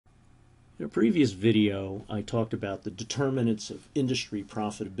In a previous video, I talked about the determinants of industry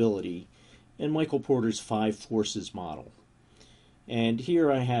profitability and Michael Porter's five forces model. And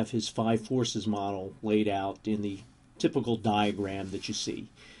here I have his five forces model laid out in the typical diagram that you see.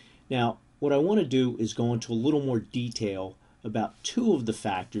 Now, what I want to do is go into a little more detail about two of the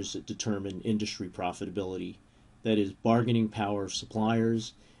factors that determine industry profitability. That is bargaining power of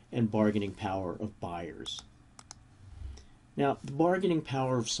suppliers and bargaining power of buyers. Now, the bargaining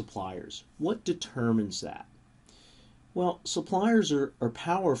power of suppliers, what determines that? Well, suppliers are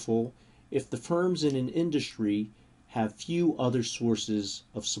powerful if the firms in an industry have few other sources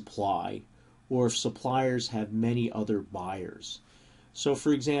of supply, or if suppliers have many other buyers. So,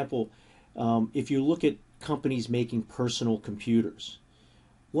 for example, if you look at companies making personal computers,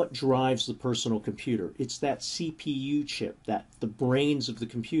 what drives the personal computer? It's that CPU chip, the brains of the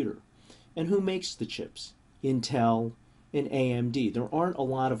computer. And who makes the chips? Intel and AMD. There aren't a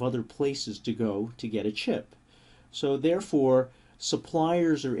lot of other places to go to get a chip. So therefore,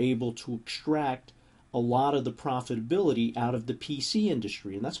 suppliers are able to extract a lot of the profitability out of the PC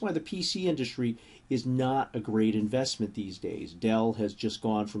industry. And that's why the PC industry is not a great investment these days. Dell has just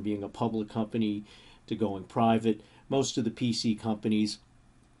gone from being a public company to going private. Most of the PC companies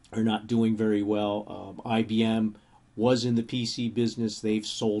are not doing very well. IBM was in the PC business. They've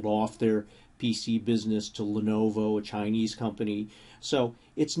sold off their PC business to Lenovo, a Chinese company. So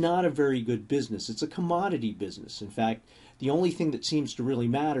it's not a very good business. It's a commodity business. In fact, the only thing that seems to really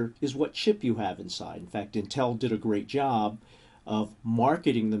matter is what chip you have inside. In fact, Intel did a great job of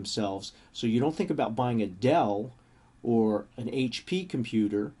marketing themselves. So you don't think about buying a Dell or an HP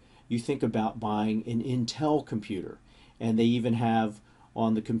computer. You think about buying an Intel computer. And they even have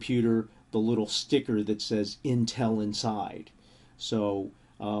on the computer the little sticker that says Intel inside. So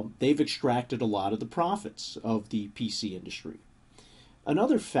they've extracted a lot of the profits of the PC industry.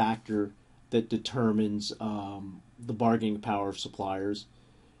 Another factor that determines the bargaining power of suppliers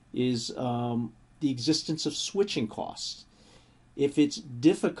is the existence of switching costs. If it's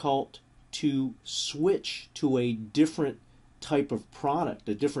difficult to switch to a different type of product,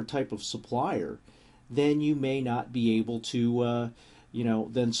 a different type of supplier, then you may not be able to,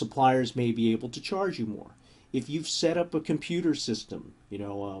 then suppliers may be able to charge you more. If you've set up a computer system, a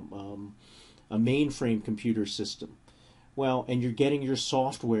mainframe computer system, well, and you're getting your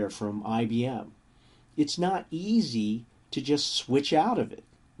software from IBM, it's not easy to just switch out of it.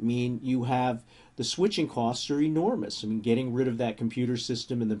 I mean, you have the switching costs are enormous. I mean, getting rid of that computer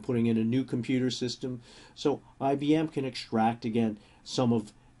system and then putting in a new computer system. So IBM can extract, again, some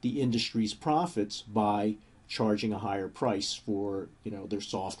of the industry's profits by charging a higher price for, their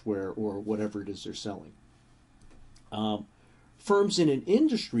software or whatever it is they're selling. Firms in an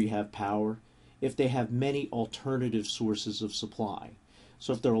industry have power if they have many alternative sources of supply.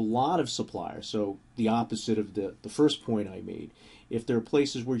 So if there are a lot of suppliers, so the opposite of the first point I made, if there are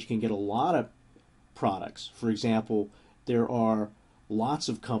places where you can get a lot of products, for example, there are lots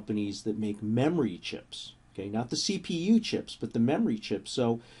of companies that make memory chips, okay, not the CPU chips, but the memory chips.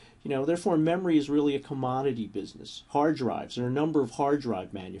 So, therefore memory is really a commodity business. Hard drives, there are a number of hard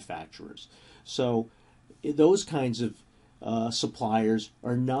drive manufacturers. So those kinds of suppliers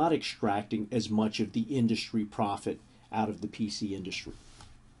are not extracting as much of the industry profit out of the PC industry.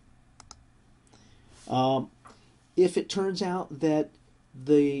 If it turns out that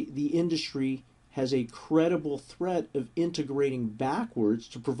the industry has a credible threat of integrating backwards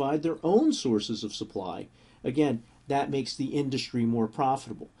to provide their own sources of supply, again, that makes the industry more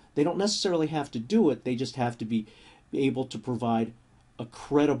profitable. They don't necessarily have to do it, they just have to be able to provide a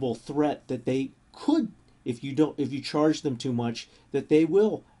credible threat that they could, if you charge them too much, that they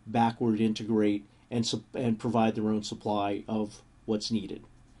will backward integrate and provide their own supply of what's needed.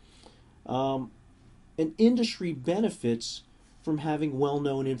 An industry benefits from having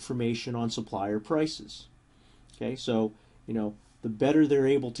well-known information on supplier prices. Okay, so the better they're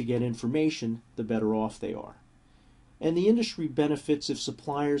able to get information, the better off they are. And the industry benefits if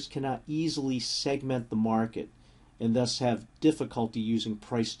suppliers cannot easily segment the market and thus have difficulty using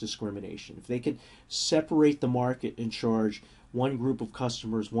price discrimination. If they can separate the market and charge one group of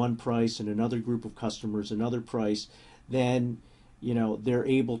customers one price and another group of customers another price, then they're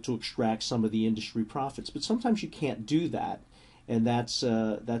able to extract some of the industry profits. But sometimes you can't do that, and that's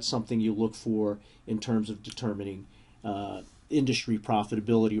something you look for in terms of determining industry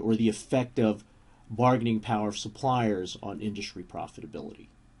profitability or the effect of bargaining power of suppliers on industry profitability.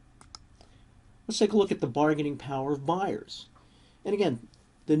 Let's take a look at the bargaining power of buyers. And again,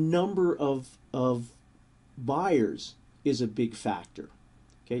 the number of buyers is a big factor.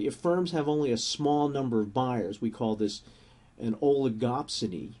 Okay, if firms have only a small number of buyers, we call this an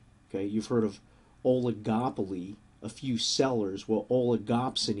oligopsony. Okay, you've heard of oligopoly, a few sellers. Well,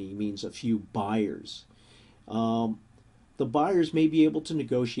 oligopsony means a few buyers. The buyers may be able to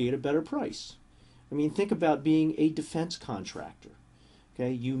negotiate a better price. I mean, think about being a defense contractor.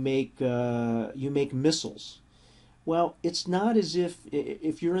 Okay, you make missiles. Well, it's not as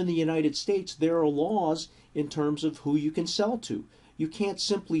if you're in the United States, there are laws in terms of who you can sell to. You can't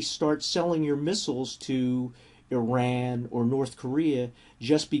simply start selling your missiles to Iran or North Korea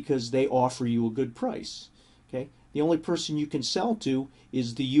just because they offer you a good price. Okay? The only person you can sell to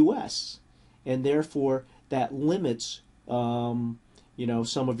is the U.S., and therefore that limits some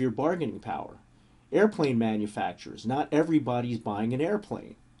of your bargaining power. Airplane manufacturers, not everybody's buying an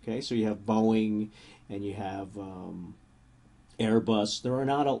airplane. Okay, so you have Boeing and you have Airbus. There are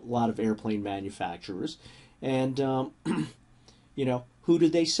not a lot of airplane manufacturers, and who do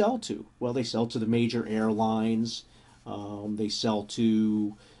they sell to? Well, they sell to the major airlines. They sell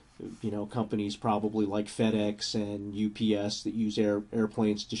to companies probably like FedEx and UPS that use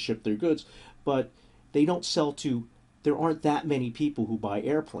airplanes to ship their goods, but they don't sell to. There aren't that many people who buy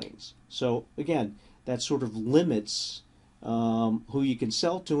airplanes. So again, that sort of limits who you can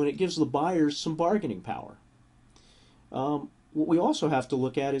sell to, and it gives the buyers some bargaining power. What we also have to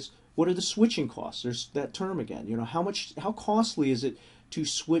look at is, what are the switching costs? There's that term again. How costly is it to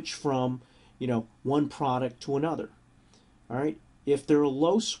switch from one product to another? All right. If there are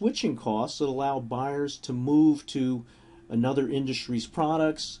low switching costs that allow buyers to move to another industry's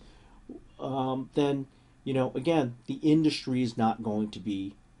products, then again, the industry is not going to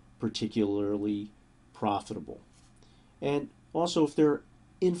be particularly profitable. And also, if there are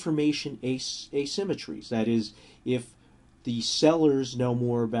information asymmetries, that is, if the sellers know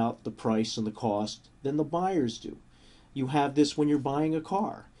more about the price and the cost than the buyers do. You have this when you're buying a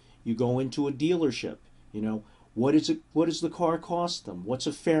car. You go into a dealership. What does the car cost them? What's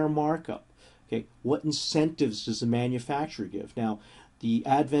a fair markup? Okay, what incentives does the manufacturer give? Now, the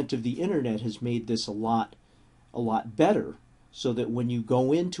advent of the internet has made this a lot better, so that when you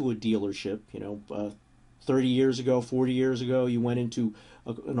go into a dealership, 30 years ago, 40 years ago, you went into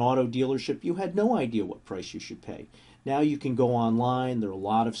an auto dealership, you had no idea what price you should pay. Now you can go online. There are a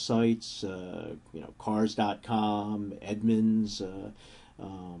lot of sites, cars.com, Edmunds,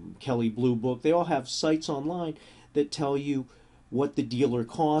 Kelley Blue Book. They all have sites online that tell you what the dealer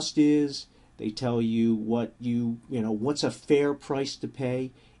cost is. They tell you what's a fair price to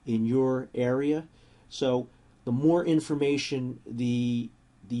pay in your area. So the more information the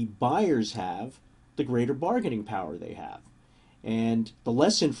buyers have, the greater bargaining power they have. And the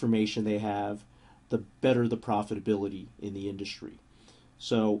less information they have, the better the profitability in the industry.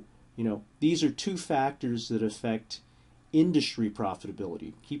 So, these are two factors that affect industry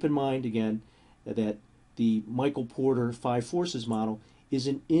profitability. Keep in mind, again, that the Michael Porter 5 Forces model is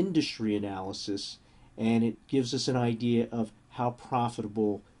an industry analysis, and it gives us an idea of how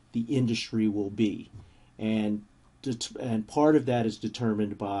profitable the industry will be. And part of that is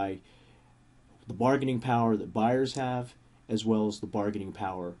determined by the bargaining power that buyers have, as well as the bargaining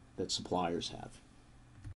power that suppliers have.